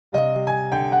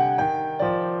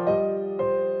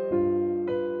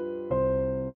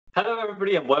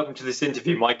everybody, and welcome to this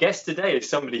interview. My guest today is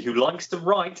somebody who likes to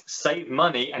write, save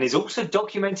money, and is also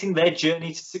documenting their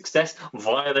journey to success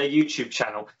via their YouTube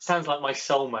channel. Sounds like my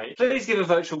soulmate. Please give a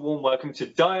virtual warm welcome to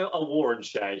Dayo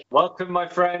Aworunse. Welcome, my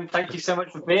friend. Thank you so much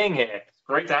for being here. It's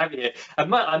great to have you here.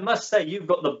 And I must say, you've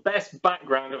got the best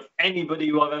background of anybody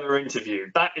who I've ever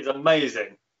interviewed. That is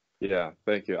amazing. Yeah,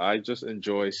 thank you. I just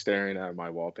enjoy staring at my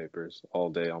wallpapers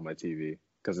all day on my TV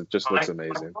because it just looks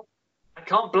amazing. I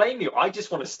can't blame you. I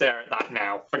just want to stare at that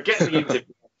now. Forget the interview.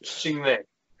 Watching this.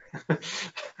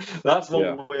 That's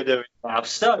what we're doing now.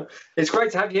 So it's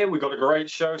great to have you here. We've got a great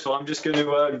show. So I'm just going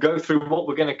to go through what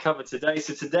we're going to cover today.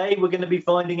 So today we're going to be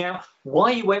finding out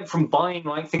why you went from buying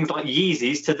like things like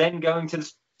Yeezys to then going to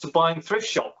buying thrift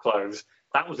shop clothes.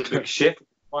 That was a big shift.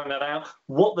 Find that out,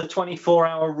 what the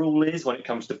 24-hour rule is when it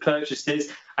comes to purchases,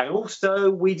 and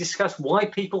also we discuss why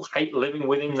people hate living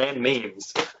within their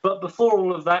means. But before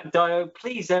all of that, Dayo,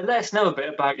 please let us know a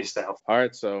bit about yourself. All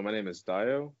right, so my name is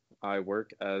Dayo. I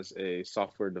work as a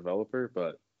software developer,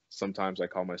 but sometimes I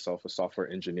call myself a software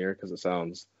engineer because it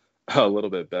sounds a little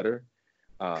bit better.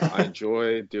 I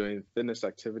enjoy doing fitness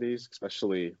activities,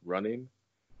 especially running.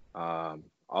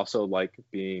 Also like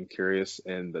being curious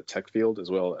in the tech field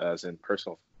as well as in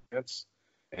personal finance,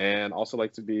 and also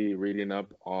like to be reading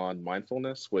up on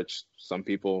mindfulness, which some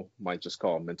people might just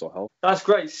call mental health. That's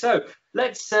great. So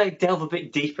let's delve a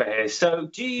bit deeper here. So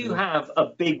do you have a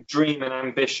big dream and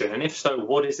ambition? And if so,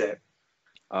 what is it?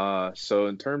 So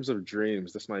in terms of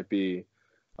dreams, this might be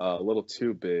a little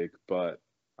too big, but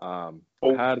I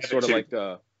had sort of like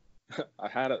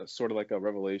a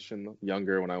revelation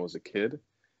younger when I was a kid.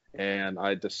 And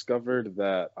I discovered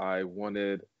that I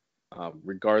wanted,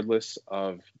 regardless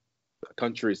of a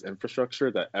country's infrastructure,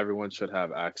 that everyone should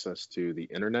have access to the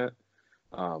internet,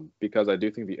 because I do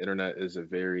think the internet is a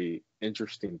very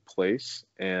interesting place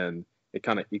and it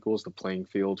kind of equals the playing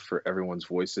field for everyone's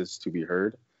voices to be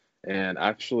heard. And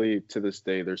actually, to this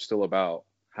day, there's still about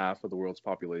half of the world's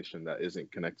population that isn't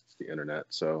connected to the internet.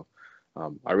 So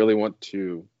I really want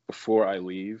to, before I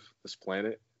leave this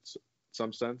planet, in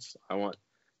some sense, I want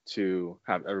to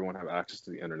have everyone have access to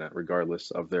the internet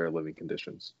regardless of their living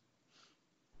conditions.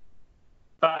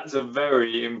 That's a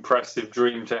very impressive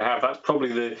dream to have. That's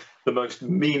probably the most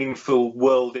meaningful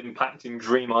world impacting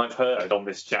dream I've heard on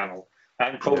this channel,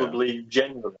 and probably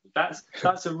generally.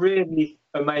 That's a really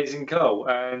amazing goal.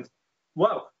 And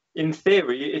well, in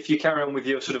theory, if you carry on with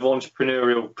your sort of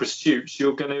entrepreneurial pursuits,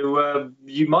 you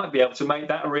might be able to make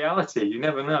that a reality. You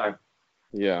never know.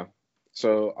 Yeah.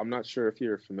 So I'm not sure if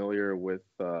you're familiar with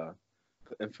the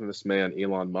infamous man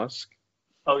Elon Musk.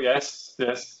 Oh, yes,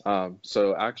 yes.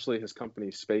 So actually his company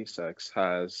SpaceX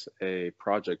has a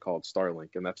project called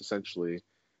Starlink, and that's essentially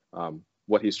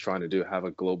what he's trying to do, have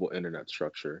a global internet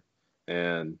structure.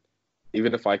 And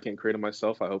even if I can't create it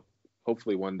myself,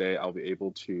 hopefully one day I'll be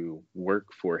able to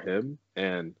work for him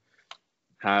and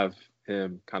have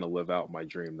him kind of live out my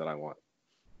dream that I want.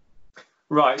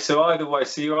 Right, so either way,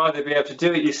 so you'll either be able to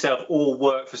do it yourself or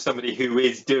work for somebody who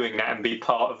is doing that and be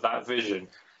part of that vision.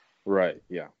 Right,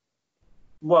 yeah.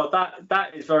 Well,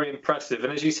 that is very impressive.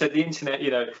 And as you said, the internet,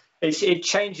 it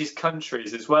changes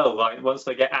countries as well, like once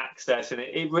they get access, and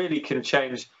it really can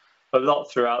change a lot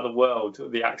throughout the world,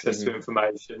 the access to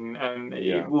information, and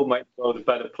it will make the world a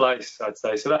better place, I'd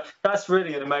say. So that's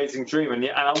really an amazing dream. And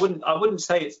I wouldn't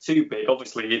say it's too big.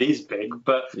 Obviously it is big,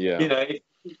 but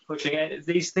if pushing it,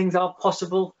 these things are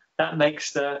possible. That makes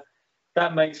for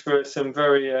some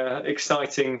very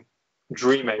exciting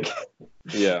dreaming.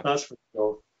 Yeah. That's for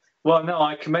sure. Well, no,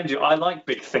 I commend you. I like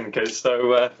big thinkers,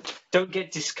 so don't get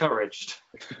discouraged.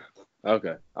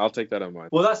 Okay, I'll take that in mind.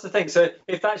 Well, that's the thing. So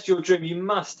if that's your dream, you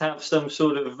must have some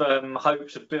sort of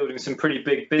hopes of building some pretty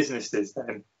big businesses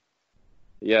then.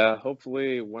 Yeah,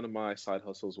 hopefully one of my side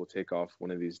hustles will take off one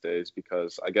of these days,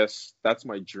 because I guess that's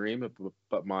my dream,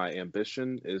 but my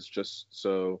ambition is just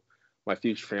so my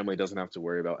future family doesn't have to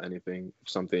worry about anything if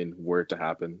something were to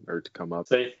happen or to come up.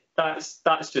 So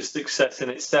that's just success in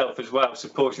itself as well,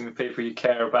 supporting the people you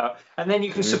care about, and then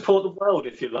you can support the world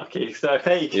if you're lucky. So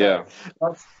there you go.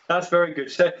 Yeah. That's very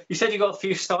good. So you said you got a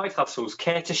few side hustles.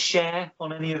 Care to share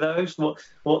on any of those?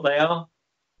 What they are?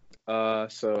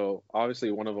 So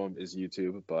obviously one of them is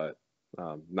YouTube, but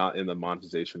not in the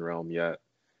monetization realm yet.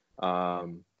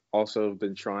 Also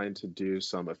been trying to do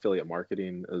some affiliate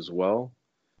marketing as well.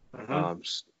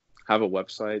 Have a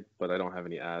website, but I don't have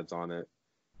any ads on it.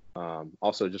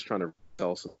 Also just trying to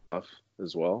sell some stuff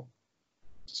as well.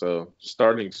 So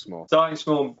starting small,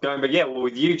 going big. Yeah, well,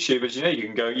 with YouTube, as you know, you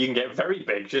can get very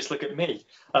big. Just look at me.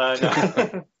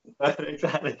 No.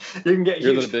 Exactly. You can get.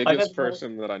 You're huge. The biggest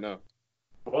person that I know.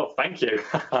 Well, thank you.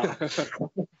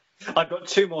 I've got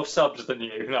 2 more subs than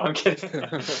you. No, I'm kidding.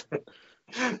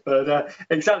 But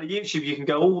exactly, YouTube, you can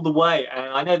go all the way,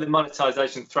 and I know the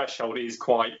monetization threshold is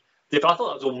quite different. I thought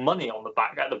that was all money on the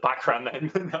background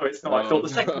then. No, it's not. I thought the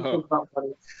second you talk about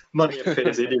money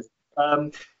appears, it is.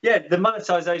 Yeah, the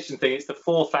monetization thing, it's the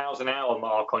 4,000 hour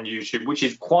mark on YouTube, which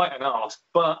is quite an ask,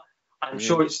 but I'm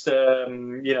sure it's,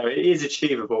 it is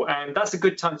achievable. And that's a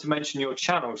good time to mention your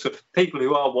channel. So for people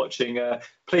who are watching,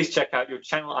 please check out your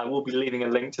channel. I will be leaving a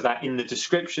link to that in the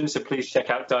description. So please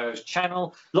check out Dayo's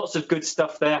channel. Lots of good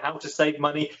stuff there, how to save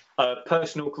money,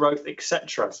 personal growth,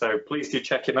 etc. So please do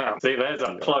check him out. See, there's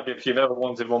a plug if you've ever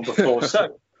wanted one before.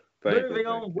 So moving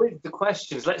on with the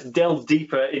questions, let's delve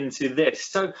deeper into this.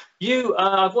 So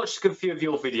I've watched a few of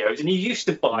your videos, and you used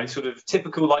to buy sort of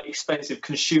typical, like, expensive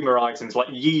consumer items like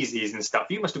Yeezys and stuff.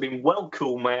 You must have been well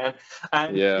cool, man.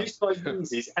 And you used to buy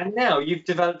Yeezys, and now you've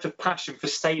developed a passion for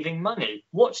saving money.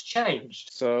 What's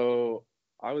changed? So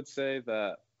I would say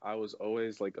that I was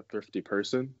always like a thrifty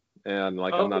person, and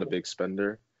like I'm not a big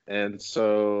spender. And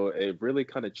so it really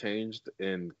kind of changed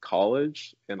in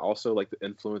college, and also like the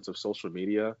influence of social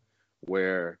media,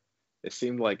 where it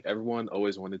seemed like everyone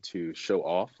always wanted to show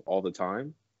off all the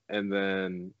time. And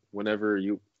then whenever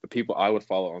the people I would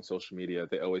follow on social media,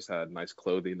 they always had nice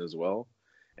clothing as well.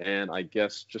 And I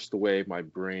guess just the way my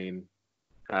brain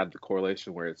had the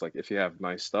correlation where it's like, if you have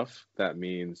nice stuff, that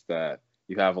means that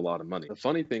you have a lot of money. The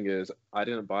funny thing is, I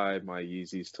didn't buy my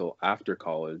Yeezys till after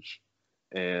college.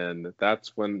 And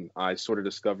that's when I sort of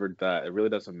discovered that it really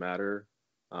doesn't matter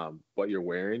what you're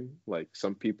wearing. Like,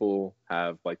 some people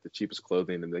have like the cheapest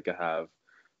clothing and they could have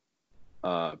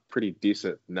pretty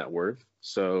decent net worth.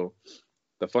 So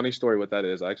the funny story with that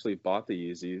is I actually bought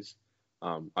the Yeezys.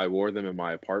 I wore them in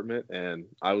my apartment, and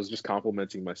I was just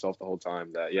complimenting myself the whole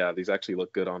time that, yeah, these actually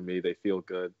look good on me. They feel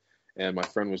good. And my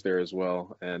friend was there as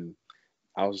well. And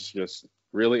I was just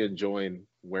really enjoying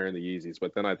wearing the Yeezys.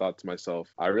 But then I thought to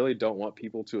myself, I really don't want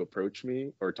people to approach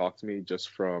me or talk to me just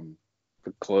from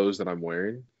the clothes that I'm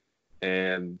wearing.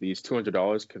 And these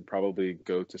 $200 can probably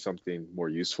go to something more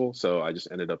useful. So I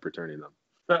just ended up returning them.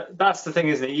 But that's the thing,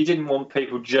 isn't it? You didn't want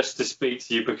people just to speak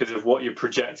to you because of what you're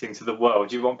projecting to the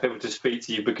world. You want people to speak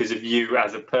to you because of you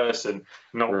as a person,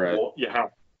 not what you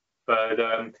have.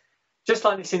 But just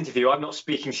like this interview, I'm not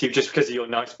speaking to you just because of your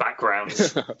nice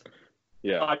backgrounds.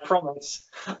 Yeah, I promise.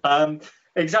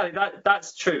 Exactly,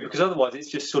 that's true, because otherwise it's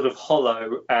just sort of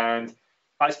hollow, and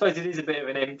I suppose it is a bit of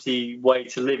an empty way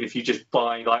to live if you just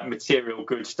buy like material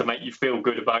goods to make you feel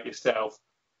good about yourself,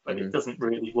 but it doesn't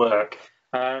really work.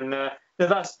 And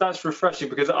that's refreshing,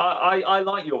 because I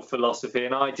like your philosophy,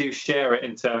 and I do share it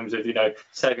in terms of,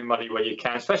 saving money where you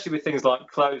can, especially with things like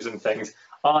clothes and things.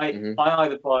 I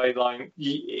either buy, like,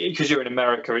 because you're in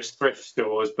America, it's thrift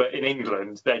stores, but in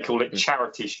England they call it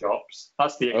charity shops.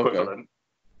 That's the equivalent.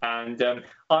 And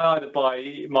I either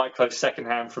buy my clothes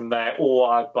secondhand from there,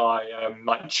 or I buy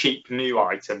like cheap new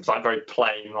items, like very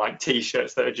plain, like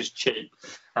T-shirts that are just cheap.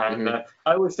 And I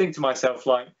always think to myself,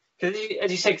 like, because as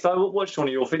you say, because I watched one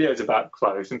of your videos about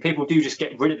clothes, and people do just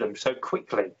get rid of them so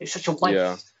quickly. It's such a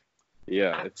waste.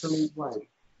 Yeah, absolute waste.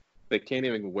 They can't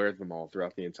even wear them all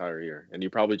throughout the entire year, and you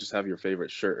probably just have your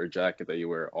favorite shirt or jacket that you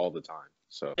wear all the time.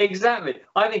 So exactly,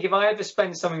 I think if I ever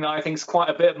spend something that I think is quite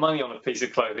a bit of money on a piece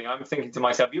of clothing, I'm thinking to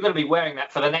myself, you're going to be wearing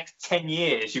that for the next 10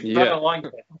 years. You better like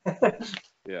it.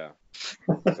 Yeah.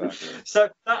 Exactly. So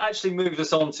that actually moves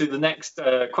us on to the next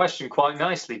question quite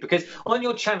nicely, because on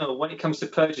your channel, when it comes to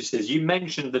purchases, you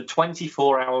mentioned the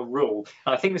 24-hour rule.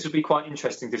 And I think this would be quite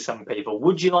interesting to some people.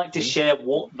 Would you like to share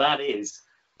what that is?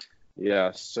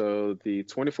 Yeah, so the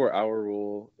 24-hour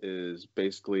rule is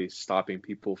basically stopping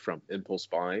people from impulse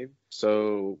buying.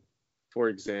 So, for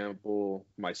example,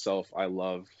 myself, I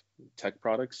love tech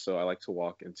products, so I like to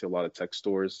walk into a lot of tech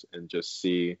stores and just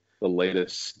see the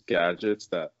latest gadgets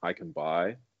that I can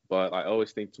buy. But I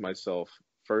always think to myself,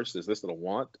 first, is this a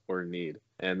want or a need?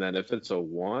 And then if it's a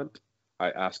want,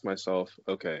 I ask myself,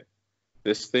 okay,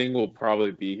 this thing will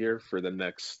probably be here for the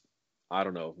next, I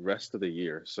don't know, rest of the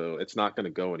year. So it's not going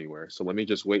to go anywhere. So let me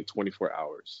just wait 24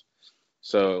 hours.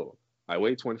 So I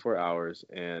wait 24 hours,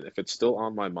 and if it's still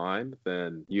on my mind,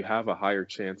 then you have a higher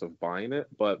chance of buying it.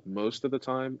 But most of the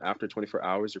time, after 24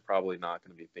 hours, you're probably not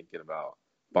going to be thinking about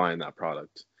buying that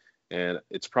product. And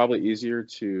it's probably easier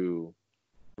to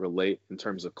relate in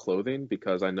terms of clothing,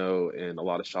 because I know in a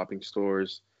lot of shopping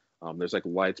stores, there's like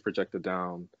lights projected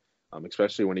down,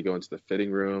 especially when you go into the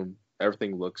fitting room.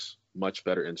 Everything looks much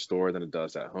better in store than it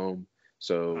does at home.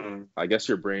 So I guess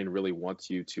your brain really wants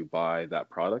you to buy that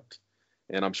product.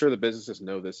 And I'm sure the businesses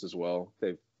know this as well.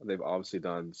 They've obviously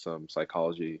done some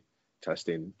psychology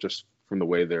testing just from the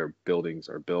way their buildings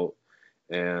are built.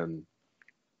 And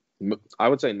I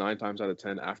would say 9 times out of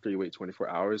 10, after you wait 24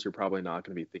 hours, you're probably not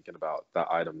going to be thinking about that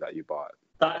item that you bought.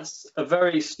 That's a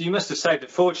very, you must have saved a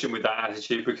fortune with that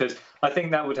attitude, because I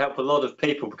think that would help a lot of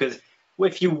people, because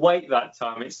if you wait that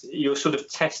time, you're sort of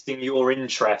testing your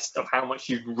interest of how much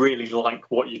you really like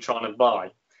what you're trying to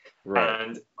buy.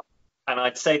 Right. And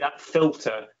I'd say that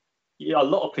filter, a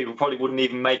lot of people probably wouldn't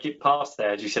even make it past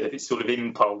there, as you said, if it's sort of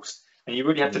impulse. And you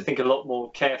really have to think a lot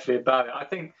more carefully about it. I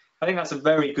think that's a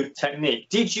very good technique.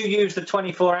 Did you use the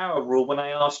 24-hour rule when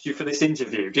I asked you for this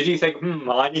interview? Did you think,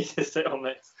 I need to sit on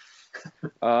this?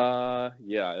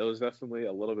 Yeah, it was definitely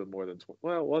a little bit more than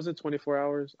well, was it 24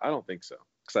 hours? I don't think so.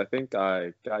 Because I think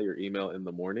I got your email in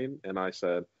the morning and I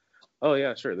said, oh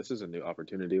yeah, sure, this is a new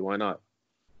opportunity. Why not?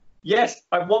 Yes,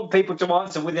 I want people to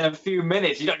answer within a few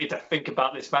minutes. You don't need to think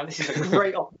about this, man. This is a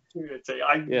great opportunity.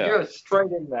 You're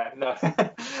straight in there. No,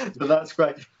 so that's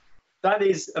great. That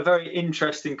is a very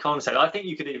interesting concept. I think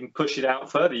you could even push it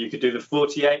out further. You could do the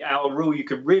 48-hour rule. You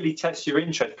could really test your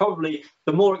interest. Probably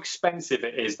the more expensive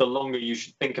it is, the longer you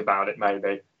should think about it,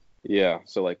 maybe. Yeah,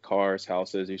 so like cars,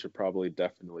 houses, you should probably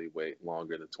definitely wait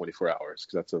longer than 24 hours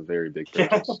because that's a very big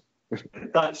purchase.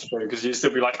 That's true, because you'd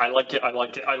still be like, I like it, I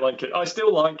like it, I like it. I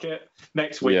still like it.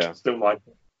 Next week, I still like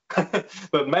it.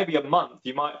 But maybe a month,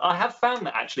 you might. I have found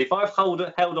that actually, if I've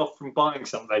held off from buying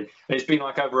something, and it's been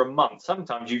like over a month,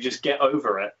 sometimes you just get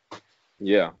over it.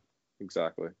 Yeah,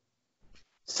 exactly.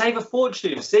 Save a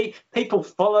fortune. See, people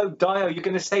follow Dayo. You're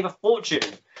going to save a fortune.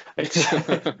 It's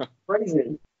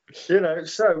crazy.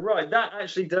 So right, that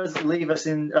actually does lead us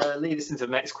into the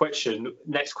next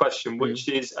question. Which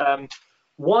is,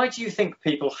 why do you think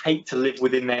people hate to live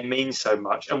within their means so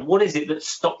much, and what is it that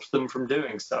stops them from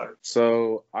doing so?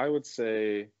 So I would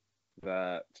say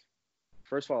that,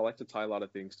 first of all, I like to tie a lot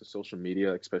of things to social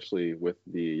media, especially with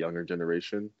the younger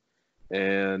generation.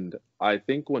 And I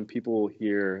think when people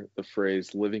hear the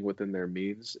phrase living within their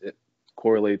means, it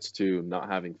correlates to not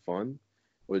having fun,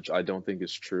 which I don't think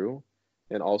is true.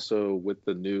 And also with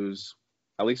the news,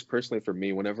 at least personally for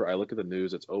me, whenever I look at the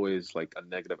news, it's always like a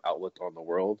negative outlook on the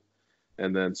world.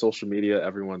 And then social media,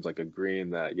 everyone's like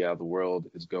agreeing that, yeah, the world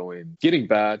is getting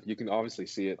bad. You can obviously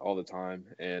see it all the time.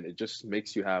 And it just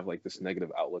makes you have like this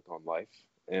negative outlook on life.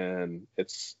 And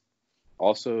it's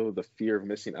also the fear of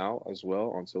missing out as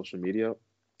well on social media.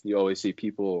 You always see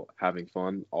people having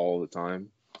fun all the time.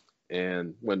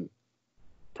 And when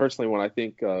I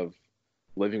think of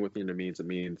living within your means, it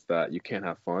means that you can't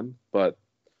have fun. But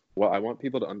what I want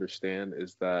people to understand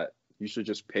is that you should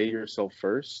just pay yourself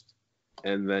first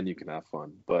and then you can have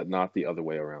fun, but not the other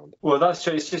way around. Well, that's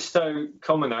true. It's just so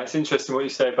common now. It's interesting what you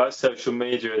say about social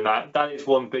media, and that is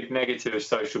one big negative of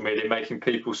social media, making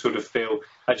people sort of feel,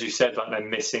 as you said, like they're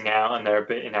missing out and they're a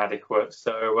bit inadequate.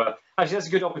 So actually, that's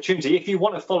a good opportunity. If you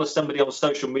want to follow somebody on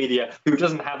social media who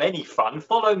doesn't have any fun,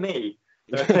 follow me.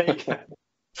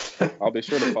 I'll be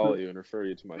sure to follow you and refer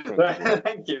you to my friends.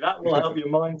 Thank you. That will help your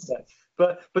mindset.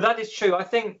 But that is true. I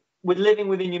think with living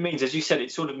within your means, as you said,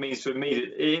 it sort of means to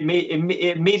it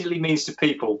immediately means to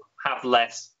people have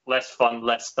less fun,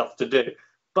 less stuff to do.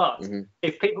 But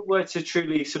if people were to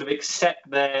truly sort of accept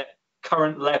their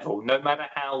current level, no matter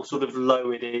how sort of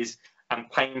low it is and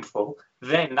painful,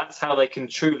 then that's how they can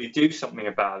truly do something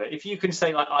about it. If you can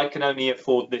say, like, I can only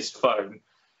afford this phone,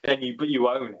 but you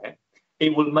own it,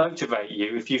 it will motivate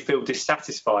you if you feel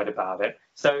dissatisfied about it.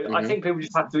 So I think people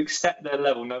just have to accept their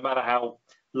level, no matter how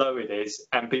low it is,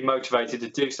 and be motivated to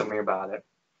do something about it.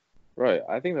 Right.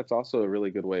 I think that's also a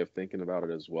really good way of thinking about it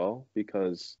as well,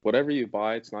 because whatever you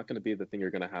buy, it's not going to be the thing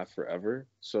you're going to have forever.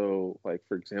 So, like,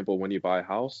 for example, when you buy a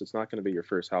house, it's not going to be your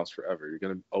first house forever. You're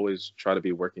going to always try to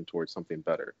be working towards something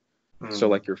better. So,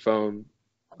 like your phone,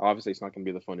 obviously, it's not going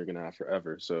to be the phone you're going to have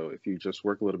forever. So if you just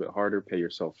work a little bit harder, pay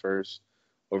yourself first,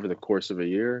 over the course of a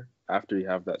year, after you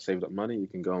have that saved up money, you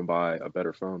can go and buy a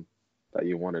better phone that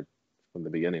you wanted from the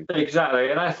beginning.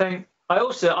 Exactly. And I think I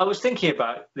was thinking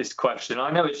about this question.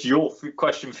 I know it's your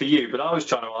question for you, but I was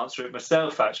trying to answer it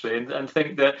myself, actually, and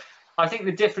think that I think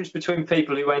the difference between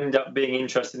people who end up being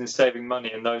interested in saving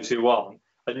money and those who aren't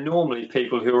are normally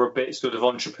people who are a bit sort of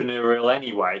entrepreneurial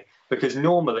anyway, because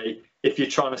normally if you're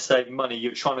trying to save money,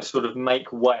 you're trying to sort of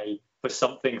make way for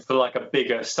something, for like a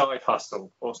bigger side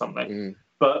hustle or something.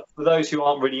 But for those who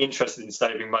aren't really interested in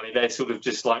saving money, they're sort of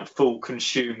just like full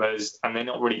consumers, and they're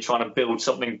not really trying to build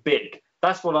something big.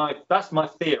 That's my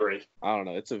theory. I don't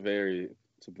know. It's a very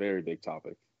big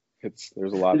topic.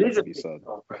 There's a lot that can be said.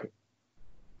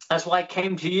 That's why I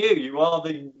came to you. You are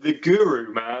the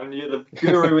guru, man. You're the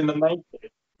guru in the making.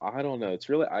 I don't know.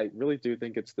 I really do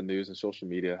think it's the news and social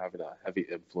media having a heavy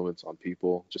influence on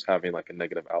people, just having like a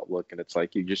negative outlook. And it's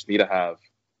like you just need to have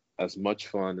as much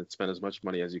fun and spend as much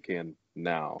money as you can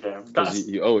now. Yeah, Because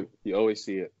you always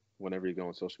see it whenever you go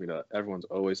on social media. Everyone's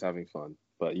always having fun,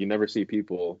 but you never see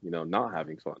people, not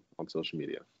having fun on social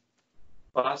media.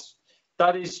 well,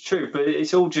 that is true, but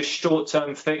it's all just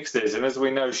short-term fixes, and as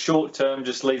we know, short-term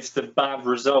just leads to bad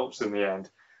results in the end.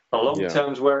 The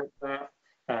long-term's where it's at,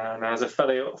 and as a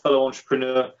fellow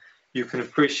entrepreneur, you can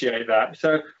appreciate that.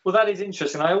 So, well, that is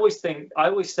interesting. I always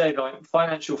say like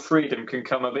financial freedom can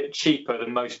come a bit cheaper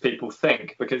than most people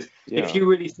think, because if you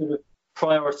really sort of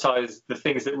prioritize the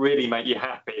things that really make you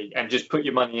happy and just put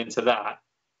your money into that,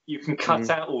 you can cut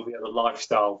out all the other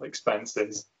lifestyle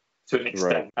expenses to an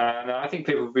extent. Right. And I think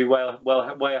people would be way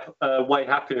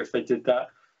happier if they did that.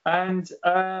 And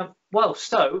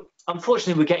so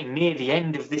unfortunately, we're getting near the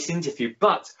end of this interview,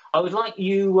 but I would like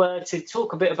you to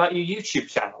talk a bit about your YouTube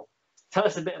channel. Tell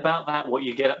us a bit about that, what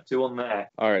you get up to on there.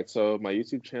 All right, so my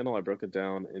YouTube channel, I broke it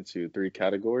down into 3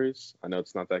 categories. I know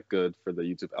it's not that good for the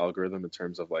YouTube algorithm in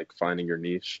terms of like finding your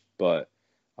niche, but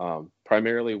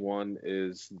primarily one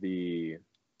is the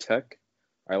tech.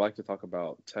 I like to talk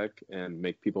about tech and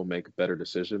make people make better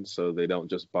decisions so they don't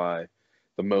just buy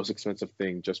the most expensive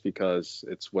thing just because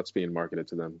it's what's being marketed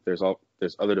to them. There's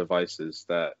other devices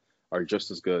that are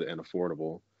just as good and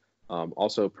affordable.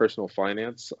 Also, personal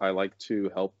finance. I like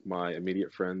to help my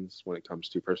immediate friends when it comes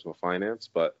to personal finance,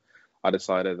 but I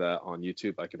decided that on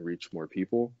YouTube I can reach more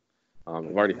people. I've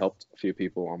already helped a few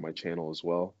people on my channel as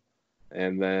well.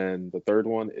 And then the third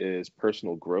one is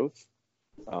personal growth.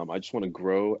 I just want to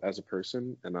grow as a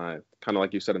person, and I kind of,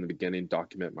 like you said in the beginning,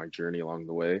 document my journey along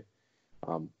the way.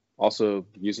 Also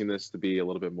using this to be a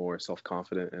little bit more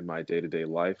self-confident in my day-to-day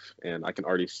life, and I can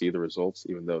already see the results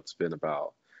even though it's been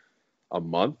about a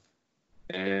month.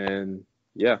 And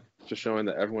yeah, just showing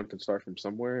that everyone can start from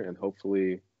somewhere and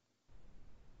hopefully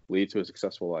lead to a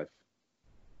successful life.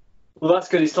 Well, that's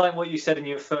good. It's like what you said in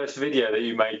your first video that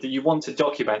you made, that you want to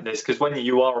document this, because when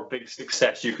you are a big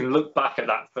success, you can look back at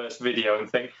that first video and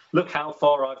think, look how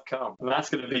far I've come. And that's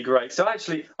going to be great. So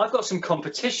actually, I've got some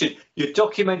competition. You're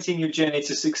documenting your journey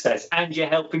to success and you're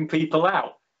helping people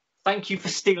out. Thank you for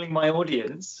stealing my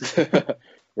audience.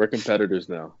 We're competitors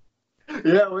now.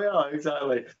 Yeah, we are,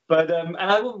 exactly. But and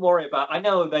I wouldn't worry about, I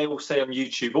know they all say on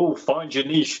YouTube, oh, find your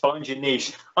niche, find your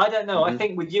niche. I don't know. I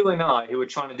think with you and I, who are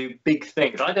trying to do big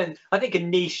things, I think a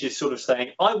niche is sort of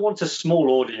saying, I want a small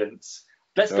audience.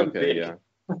 Let's go big. Yeah,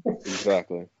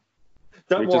 exactly.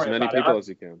 Don't reach worry as many about people it. as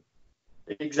you can.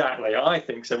 Exactly, I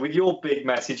think so. With your big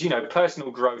message,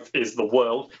 personal growth is the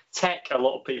world. Tech, a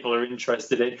lot of people are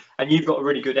interested in, and you've got a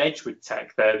really good edge with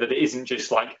tech there, that it isn't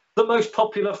just like the most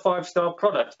popular 5-star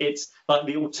product. It's like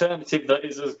the alternative that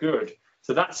is as good.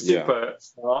 So that's super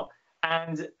smart.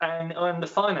 And the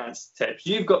finance tips,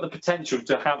 you've got the potential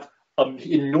to have an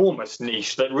enormous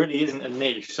niche that really isn't a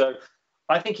niche. So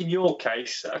I think in your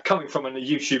case, coming from a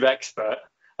YouTube expert,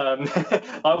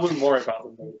 I wouldn't worry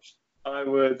about the niche. I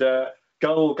would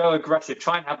go aggressive.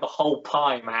 Try and have the whole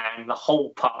pie, man. The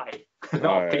whole pie. All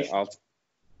right,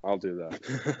 I'll do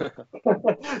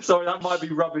that. Sorry, that might be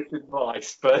rubbish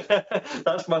advice, but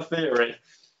that's my theory.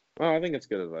 Oh, I think it's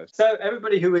good advice. So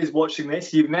everybody who is watching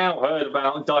this, you've now heard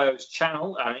about Dayo's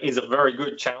channel, and it is a very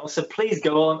good channel. So please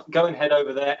go and head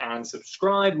over there and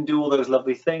subscribe and do all those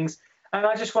lovely things. And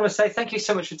I just want to say thank you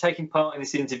so much for taking part in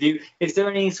this interview. Is there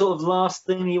any sort of last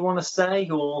thing you want to say?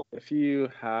 Or if you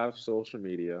have social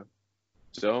media,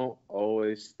 don't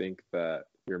always think that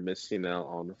you're missing out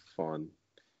on fun.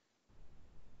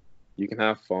 You can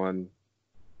have fun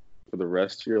for the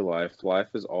rest of your life. Life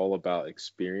is all about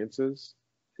experiences,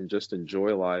 and just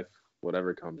enjoy life,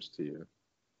 whatever comes to you.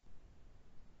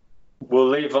 We'll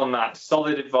leave on that.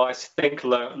 Solid advice. Think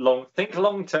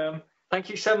long term. Thank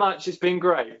you so much. It's been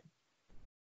great.